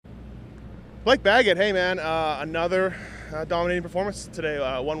Blake Baggett, hey man, another dominating performance today,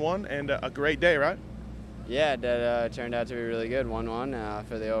 1-1, and a great day, right? Yeah, that turned out to be really good, 1-1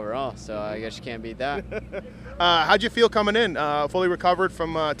 for the overall, so I guess you can't beat that. How'd you feel coming in? Fully recovered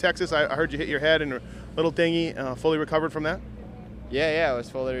from Texas? I heard you hit your head in a little dinghy. Fully recovered from that? Yeah, I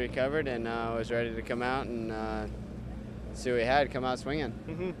was fully recovered and was ready to come out and see what we had, come out swinging.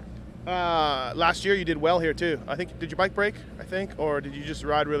 Mm-hmm. Last year you did well here too. I think, did your bike break, or did you just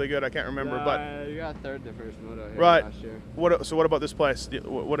ride really good? I can't remember. But you got third the first moto here right. last year. So what about this place?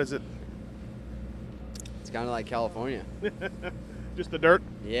 What is it? It's kind of like California. Just the dirt?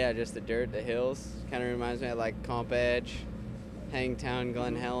 Yeah, just the dirt, the hills. Kind of reminds me of like Comp Edge, Hangtown,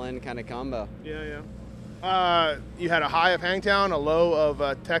 Glen Helen kind of combo. Yeah. You had a high of Hangtown, a low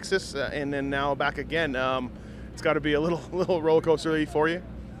of Texas, and then now back again. It's got to be a little roller coaster for you.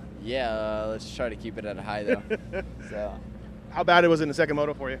 Yeah, let's try to keep it at a high though. So, how bad it was in the second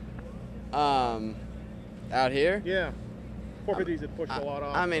moto for you? Out here? Yeah, 450s had pushed a lot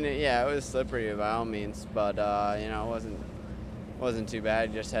off. I mean, yeah, it was slippery by all means, but it wasn't too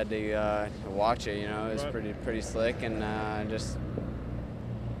bad. Just had to watch it. It was right. pretty slick, and just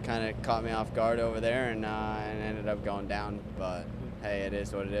kind of caught me off guard over there, and ended up going down. But hey, it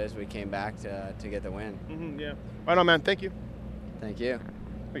is what it is. We came back to get the win. Mm-hmm, yeah. Right on, man. Thank you. Thank you.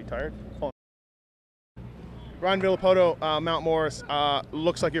 Are you tired? Ryan Villapoto, Mount Morris,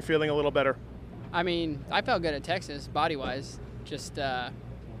 looks like you're feeling a little better. I mean, I felt good at Texas, body-wise. Just back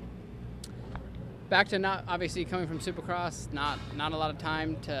to not obviously coming from Supercross, not a lot of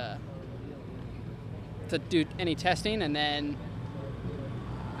time to do any testing, and then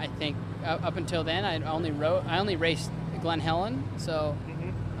I think up until then I only raced Glen Helen, so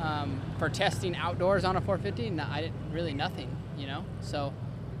for testing outdoors on a 450, I didn't really nothing, so.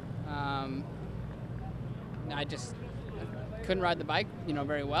 I just couldn't ride the bike,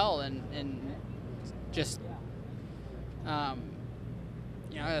 very well, and just,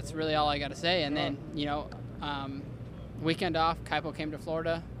 that's really all I got to say. And then, weekend off, Kaipo came to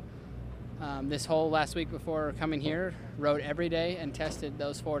Florida. This whole last week before coming here, rode every day and tested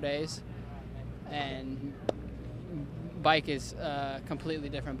those 4 days. And bike is a completely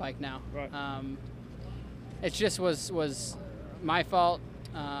different bike now. Right. It just was my fault.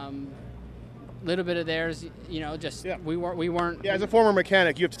 Little bit of theirs, just yeah. we weren't. Yeah, as a former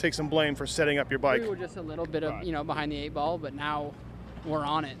mechanic, you have to take some blame for setting up your bike. We were just a little bit of, behind the 8 ball, but now we're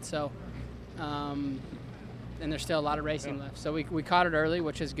on it. So, and there's still a lot of racing left. So we caught it early,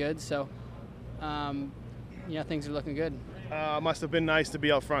 which is good. So, things are looking good. Must have been nice to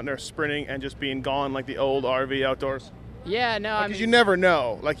be out front there sprinting and just being gone like the old RV outdoors. Yeah, no, because you never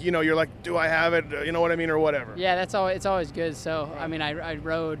know. Like, you're like, do I have it? You know what I mean, or whatever. Yeah, it's always good. So, I mean, I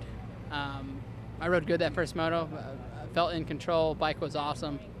rode. I rode good that first moto. I felt in control. Bike was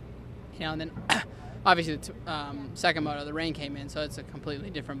awesome. And then obviously the second moto, the rain came in, so it's a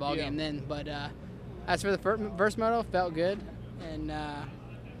completely different ball game then. But as for the first moto, felt good. And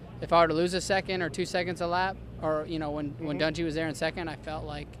if I were to lose a second or 2 seconds a lap, or when Dungey was there in second, I felt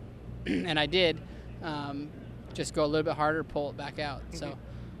like, and I did, just go a little bit harder, pull it back out. So,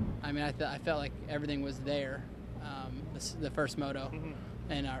 I mean, I felt like everything was there. The first moto.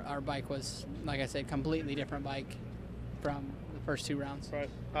 And our bike was, like I said, completely different bike from the first 2 rounds.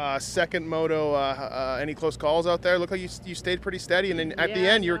 Right. Second moto, any close calls out there? Looked like you stayed pretty steady, and then at the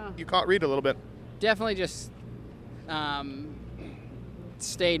end you caught Reed a little bit. Definitely just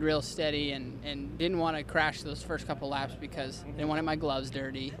stayed real steady and didn't want to crash those first couple laps because I didn't want my gloves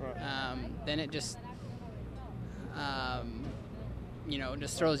dirty. Right. Then it just,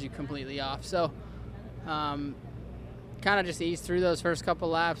 just throws you completely off. So. Kind of just eased through those first couple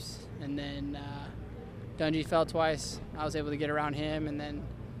laps, and then Dungey fell twice. I was able to get around him, and then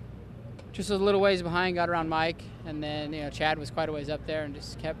just a little ways behind, got around Mike, and then Chad was quite a ways up there and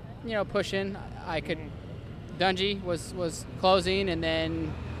just kept pushing. Dungey was closing, and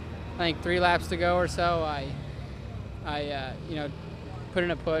then I think 3 laps to go or so, I put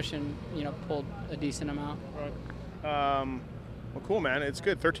in a push and pulled a decent amount. Right. Well, cool, man. It's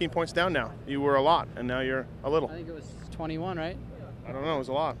good. 13 points down now. You were a lot, and now you're a little. I think it was 21, right? I don't know. It was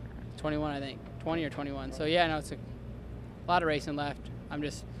a lot. 21, I think. 20 or 21. So, yeah, no, it's a lot of racing left. I'm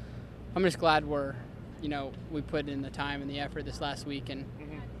just glad we put in the time and the effort this last week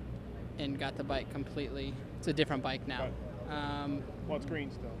and got the bike completely. It's a different bike now. Right. Well, it's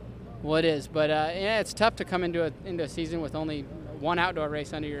green still. Well, it is. But, it's tough to come into a season with only 1 outdoor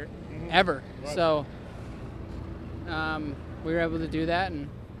race under your ever. Right. So, we were able to do that, and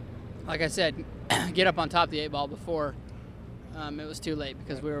like I said, get up on top of the 8 ball before it was too late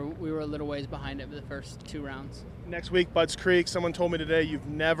because we were a little ways behind it for the first 2 rounds. Next week, Budds Creek. Someone told me today you've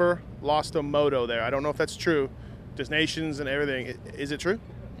never lost a moto there. I don't know if that's true. Just nations and everything. Is it true?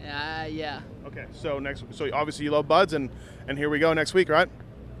 Yeah. Okay, so obviously you love Budds, and here we go next week, right?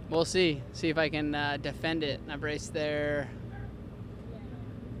 We'll see. See if I can defend it. I've raced there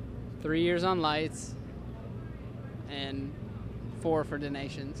 3 years on lights and 4 for the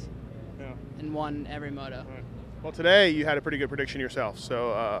nations. Yeah. And 1 every moto. All right. Well, today you had a pretty good prediction yourself, so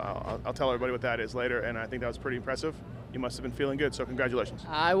I'll tell everybody what that is later, and I think that was pretty impressive. You must have been feeling good, so congratulations.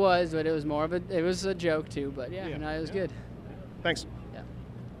 I was, but it was more of it was a joke too, but yeah. It was good. Thanks. Yeah.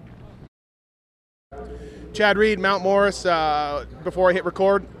 Chad Reed, Mount Morris, before I hit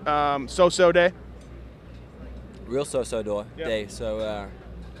record, so-so day. Real so-so day. So,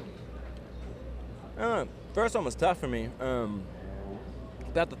 first one was tough for me.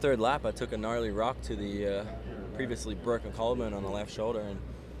 About the 3rd lap, I took a gnarly rock to the previously broken collarbone on the left shoulder and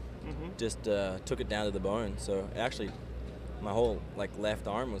just took it down to the bone. So actually, my whole left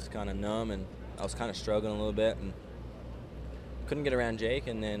arm was kind of numb, and I was kind of struggling a little bit and couldn't get around Jake.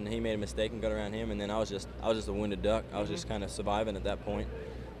 And then he made a mistake and got around him, and then I was just a wounded duck. I was just kind of surviving at that point.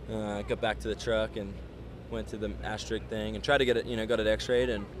 Got back to the truck and went to the asterisk thing and tried to get it, got it X-rayed,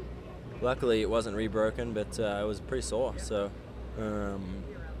 and luckily it wasn't rebroken, but it was pretty sore. So.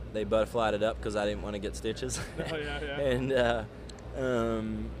 They butterflied it up because I didn't want to get stitches. And so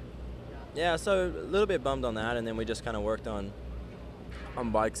a little bit bummed on that, and then we just kind of worked on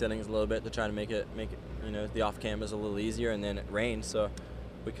bike settings a little bit to try to make it the off campus a little easier, and then it rained, so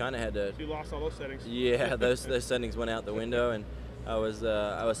we kind of had to. So you lost all those settings. Yeah, those settings went out the window, and I was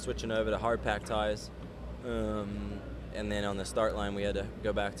switching over to hard pack tires, and then on the start line we had to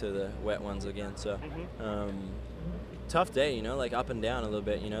go back to the wet ones again. So. Tough day, up and down a little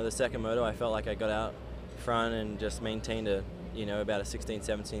bit. The second moto, I felt like I got out front and just maintained about a 16,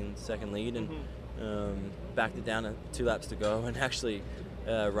 17 second lead, and backed it down to 2 laps to go. And actually,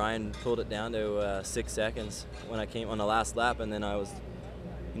 Ryan pulled it down to 6 seconds when I came on the last lap, and then I was,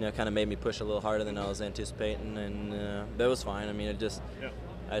 kind of made me push a little harder than I was anticipating, and that was fine. I mean, I just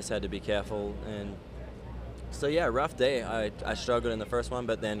had to be careful, and so rough day. I struggled in the first one,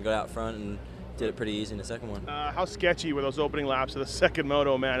 but then got out front and did it pretty easy in the second one. How sketchy were those opening laps of the second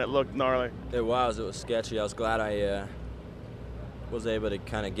moto, man? It looked gnarly. It was sketchy. I was glad I was able to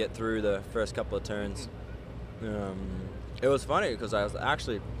kind of get through the first couple of turns. It was funny because I was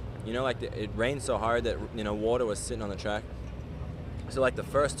actually, it rained so hard that, water was sitting on the track. So the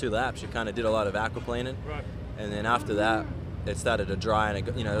first 2 laps, you kind of did a lot of aquaplaning. Right. And then after that, it started to dry, and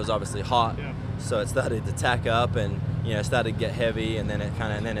it was obviously hot. Yeah. So it started to tack up, and it started to get heavy, and then it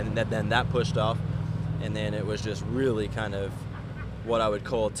kind of then that pushed off, and then it was just really kind of what I would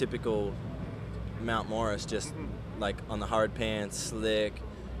call typical Mount Morris, just on the hard pants, slick,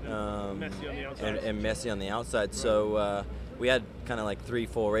 messy on the outside. And messy on the outside. So we had kind of 3-4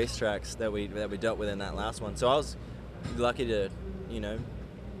 racetracks that we dealt with in that last one. So I was lucky to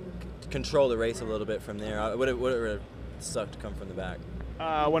control the race a little bit from there. It would have sucked to come from the back.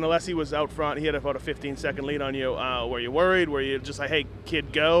 When Alessi was out front, he had about a 15-second lead on you. Were you worried? Were you just hey,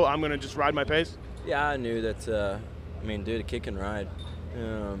 kid, go? I'm going to just ride my pace? Yeah, I knew that, dude, a kid can ride.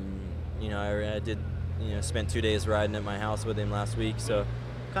 I did, spent 2 days riding at my house with him last week, so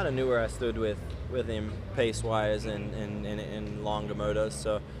kind of knew where I stood with him pace-wise and longer motos.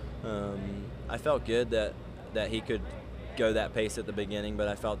 So I felt good that he could go that pace at the beginning, but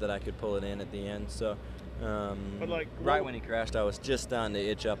I felt that I could pull it in at the end. So. Right when he crashed, I was just starting to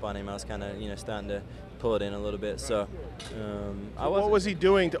itch up on him. I was kind of, starting to pull it in a little bit. So, what was he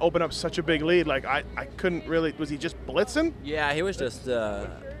doing to open up such a big lead? I couldn't really. Was he just blitzing? Yeah, he was just.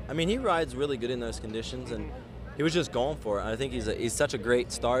 He rides really good in those conditions, and he was just going for it. I think he's such a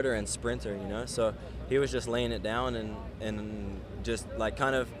great starter and sprinter, So he was just laying it down and just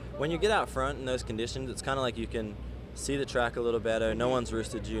kind of when you get out front in those conditions, it's kind of like you can see the track a little better. No one's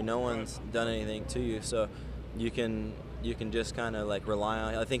roosted you. No one's done anything to you. So you can just kind of rely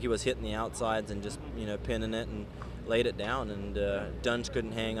on. I think he was hitting the outsides and just pinning it and laid it down. And Dunge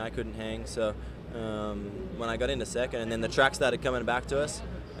couldn't hang. I couldn't hang. So when I got into second, and then the track started coming back to us,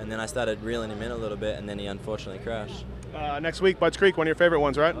 and then I started reeling him in a little bit, and then he unfortunately crashed. Next week, Budds Creek, one of your favorite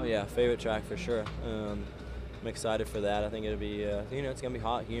ones, right? Oh yeah, favorite track for sure. I'm excited for that. I think it'll be it's gonna be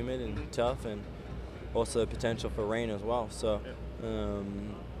hot, humid, and tough, and also potential for rain as well. So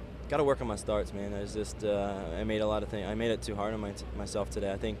got to work on my starts, man. I was just I made a lot of things. I made it too hard on myself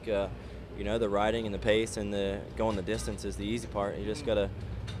today. I think the riding and the pace and the going the distance is the easy part. You just gotta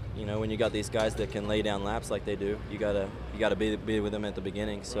when you got these guys that can lay down laps like they do, you gotta be with them at the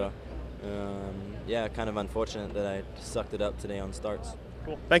beginning. So kind of unfortunate that I sucked it up today on starts.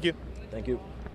 Cool. Thank you. Thank you.